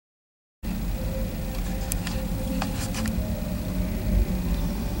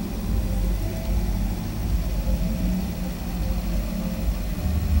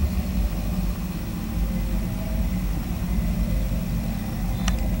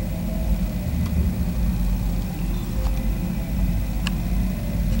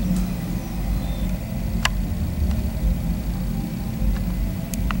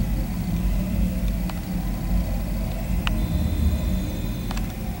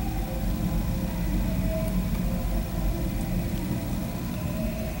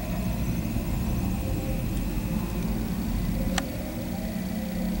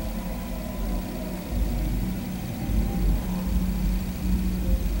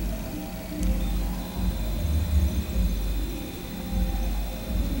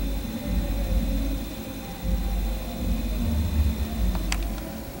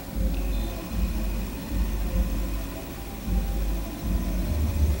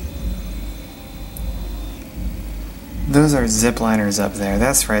Those are zipliners up there.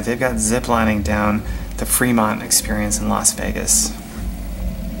 That's right, they've got ziplining down the Fremont Experience in Las Vegas.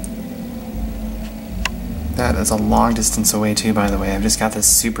 That is a long distance away too, by the way. I've just got this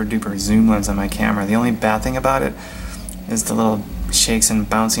super duper zoom lens on my camera. The only bad thing about it is the little shakes and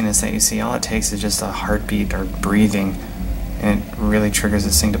bounciness that you see. All it takes is just a heartbeat or breathing, and it really triggers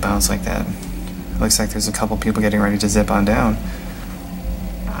this thing to bounce like that. Looks like there's a couple people getting ready to zip on down.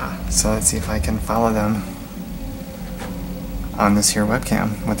 So let's see if I can follow them on this here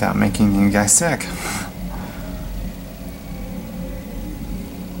webcam without making you guys sick.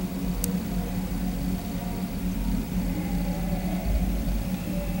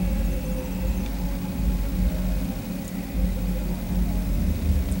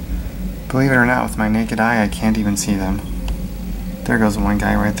 Believe it or not, with my naked eye, I can't even see them. There goes one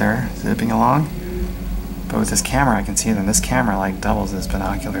guy right there, zipping along. But with this camera, I can see them. This camera like doubles as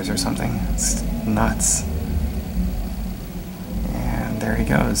binoculars or something. It's nuts. And there he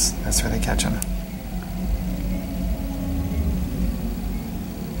goes. That's where they catch him.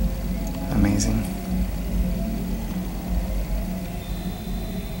 Amazing.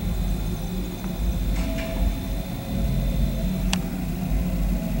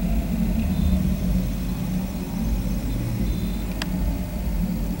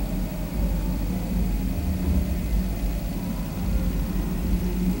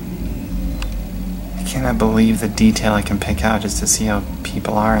 I cannot believe the detail I can pick out just to see how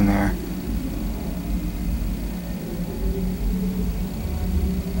people are in there.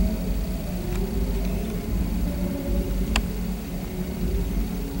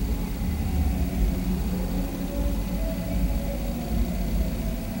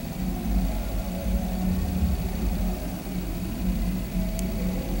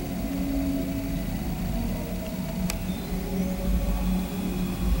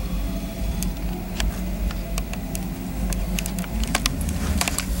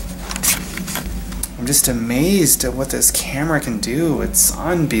 I'm just amazed at what this camera can do. It's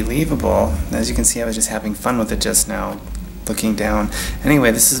unbelievable. As you can see, I was just having fun with it just now, looking down. Anyway,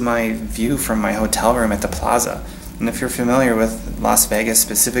 this is my view from my hotel room at the Plaza. And if you're familiar with Las Vegas,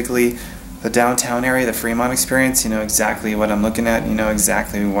 specifically the downtown area, the Fremont Experience, you know exactly what I'm looking at, you know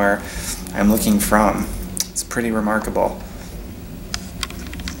exactly where I'm looking from. It's pretty remarkable.